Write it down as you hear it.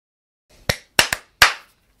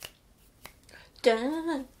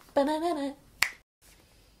Dun, ba-na-na-na.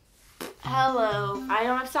 Hello. I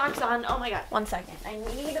don't have socks on. Oh my god. 1 second. I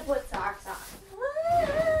need to put socks on.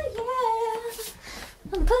 Yeah.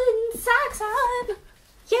 I'm putting socks on.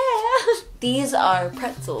 Yeah. These are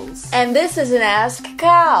pretzels. And this is an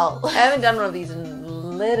askcoll. I haven't done one of these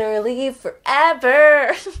in literally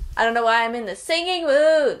forever. I don't know why I'm in the singing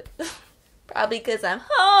mood. Probably because I'm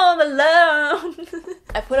home alone.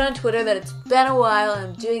 I put on Twitter that it's been a while and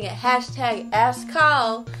I'm doing a hashtag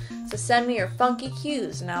askcoll. So send me your funky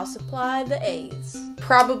cues and I'll supply the A's.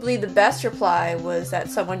 Probably the best reply was that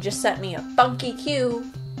someone just sent me a funky cue.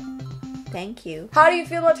 Thank you. How do you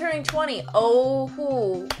feel about turning 20?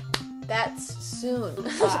 Oh, that's soon.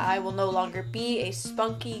 I will no longer be a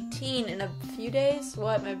spunky teen in a few days.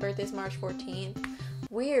 What? My birthday's March 14th.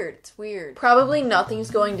 Weird. It's weird. Probably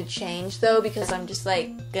nothing's going to change though because I'm just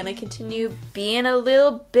like gonna continue being a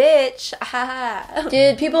little bitch.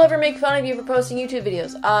 Did people ever make fun of you for posting YouTube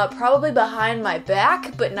videos? Probably behind my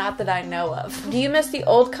back, but not that I know of. Do you miss the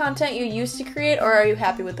old content you used to create or are you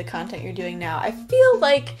happy with the content you're doing now? I feel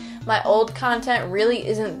like my old content really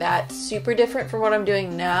isn't that super different from what I'm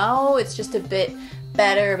doing now. It's just a bit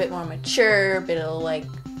better, a bit more mature, a bit of like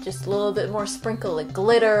just a little bit more sprinkle of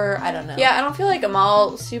glitter. I don't know. Yeah, I don't feel like I'm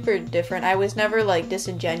all super different. I was never like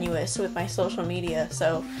disingenuous with my social media,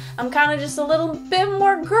 so I'm kind of just a little bit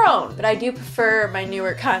more grown. But I do prefer my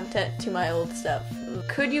newer content to my old stuff.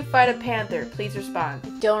 Could you fight a panther? Please respond.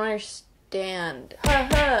 I don't understand.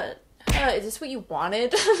 Is this what you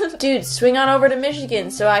wanted? Dude, swing on over to Michigan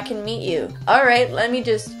so I can meet you. Alright, let me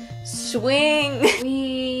just swing.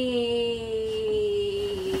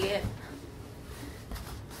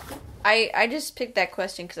 I just picked that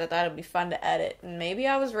question because I thought it'd be fun to edit, and maybe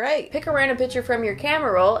I was right. Pick a random picture from your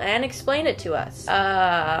camera roll and explain it to us.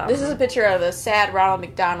 This is a picture of a sad Ronald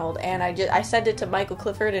McDonald, and I sent it to Michael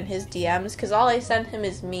Clifford in his DMs because all I sent him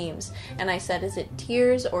is memes, and I said, is it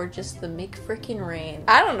tears or just the McFrickin' rain?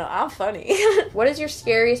 I don't know, I'm funny. What is your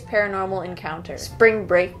scariest paranormal encounter? Spring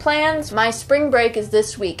break plans? My spring break is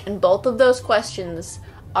this week, and both of those questions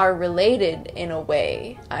are related in a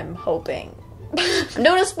way, I'm hoping. I'm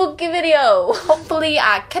doing a spooky video. Hopefully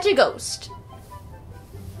I catch a ghost.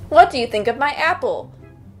 What do you think of my apple?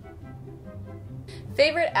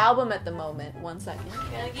 Favorite album at the moment? 1 second.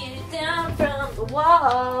 Gotta get it down from the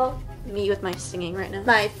wall. Me with my singing right now.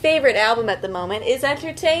 My favorite album at the moment is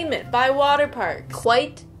Entertainment by Waterpark.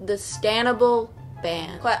 Quite the stannable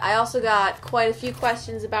band. But I also got quite a few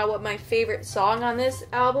questions about what my favorite song on this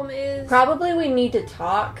album is. Probably We Need to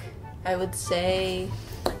Talk, I would say.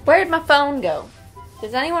 Where'd my phone go?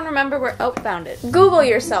 Does anyone remember where? Oh, found it. Google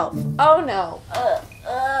yourself. Oh no.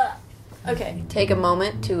 Okay, take a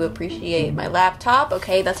moment to appreciate my laptop.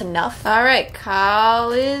 Okay, that's enough. Alright,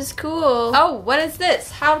 Call is cool. Oh, what is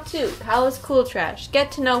this? How to. Call is cool trash.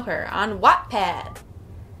 Get to know her on Wattpad.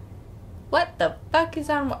 What the fuck is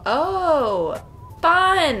on? Oh,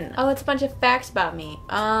 fun. Oh, it's a bunch of facts about me.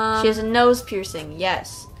 She has a nose piercing.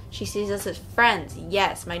 Yes. She sees us as friends.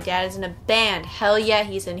 Yes. My dad is in a band. Hell yeah,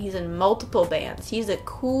 he's in multiple bands. He's a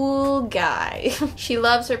cool guy. She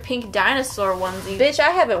loves her pink dinosaur onesie. Bitch, I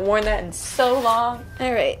haven't worn that in so long.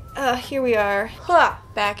 Alright, here we are. Huh.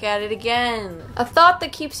 Back at it again. A thought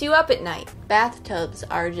that keeps you up at night. Bathtubs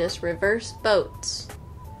are just reverse boats.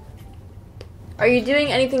 Are you doing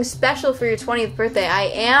anything special for your 20th birthday? I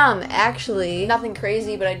am, actually. Nothing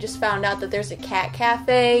crazy, but I just found out that there's a cat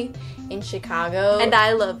cafe in Chicago, and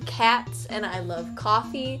I love cats and I love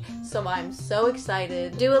coffee, so I'm so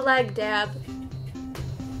excited. Do a leg dab.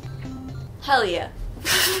 Hell yeah.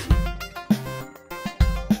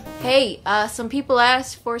 Hey, some people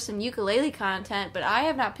asked for some ukulele content, but I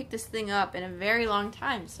have not picked this thing up in a very long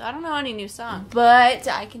time, so I don't know any new songs. But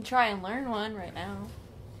I can try and learn one right now.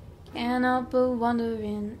 Can't help but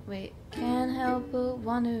wondering, can't help but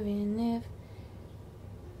wondering if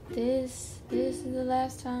this is the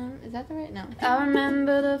last time. Is that the right? No. I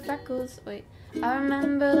remember the freckles. I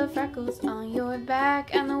remember the freckles on your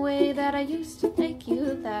back and the way that I used to make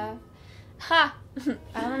you laugh. Ha!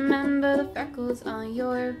 I remember the freckles on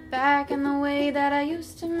your back and the way that I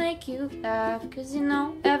used to make you laugh. 'Cause you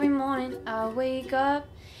know, every morning I wake up,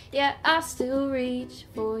 yeah, I still reach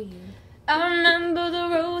for you. I remember the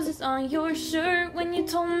roses on your shirt when you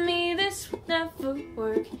told me this would never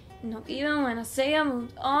work. No, even when I say I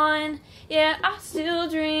moved on, yeah, I still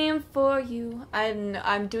dream for you.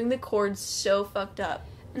 I'm doing the chords so fucked up.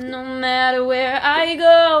 No matter where I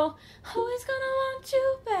go, always gonna want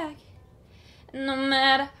you back. No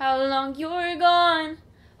matter how long you're gone,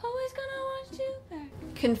 always gonna want you back.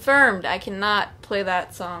 Confirmed, I cannot play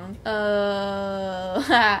that song.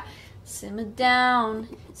 Simmer down,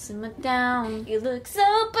 simmer down. You look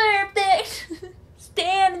so perfect,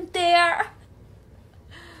 standing there.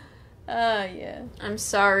 Yeah. I'm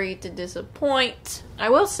sorry to disappoint. I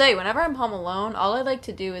will say, whenever I'm home alone, all I like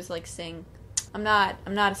to do is like sing. I'm not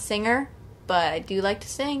a singer, but I do like to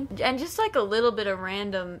sing. And just like a little bit of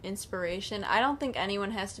random inspiration. I don't think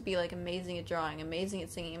anyone has to be like amazing at drawing, amazing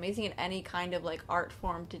at singing, amazing at any kind of like art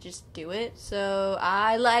form to just do it. So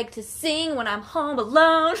I like to sing when I'm home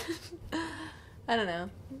alone. I don't know.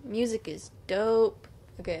 Music is dope.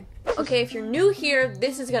 Okay, if you're new here,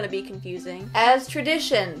 this is gonna be confusing. As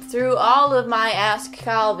tradition, through all of my Ask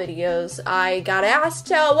Kyle videos, I got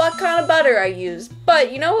asked what kind of butter I use.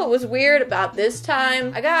 But you know what was weird about this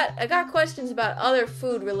time? I got questions about other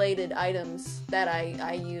food-related items that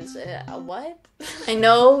I use. What? I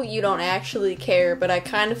know you don't actually care, but I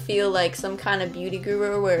kind of feel like some kind of beauty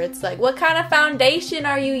guru where it's like, what kind of foundation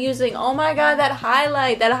are you using? Oh my god, that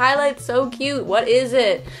highlight's so cute. What is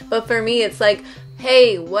it? But for me, it's like,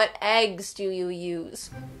 hey, what eggs do you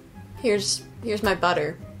use? Here's my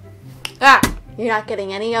butter. You're not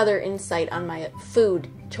getting any other insight on my food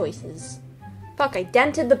choices. Fuck, I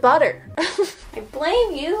dented the butter. I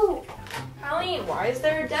blame you. Colleen, why is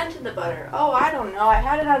there a dent in the butter? Oh, I don't know. I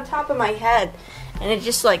had it on top of my head and it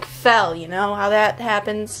just like fell, you know how that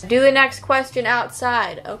happens? Do the next question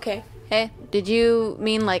outside. Okay. Hey, did you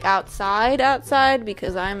mean like outside?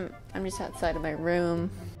 Because I'm just outside of my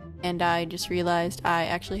room. And I just realized I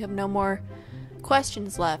actually have no more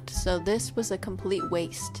questions left, so this was a complete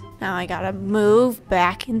waste. Now I gotta move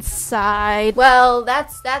back inside. Well,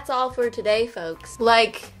 that's all for today, folks.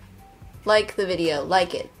 Like the video,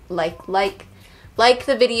 like it. Like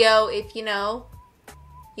the video if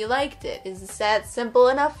you liked it. Is that simple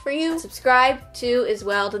enough for you? Subscribe to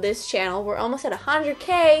this channel. We're almost at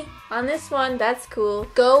 100K on this one. That's cool.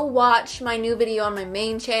 Go watch my new video on my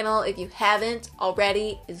main channel if you haven't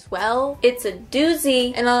already as well. It's a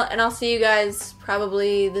doozy. And I'll see you guys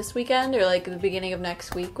probably this weekend or like the beginning of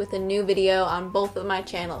next week with a new video on both of my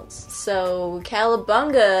channels. So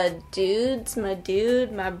cowabunga, dudes, my dude.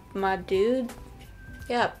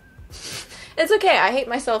 Yep. It's okay. I hate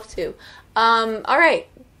myself too. Alright.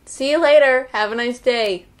 See you later. Have a nice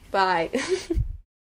day. Bye.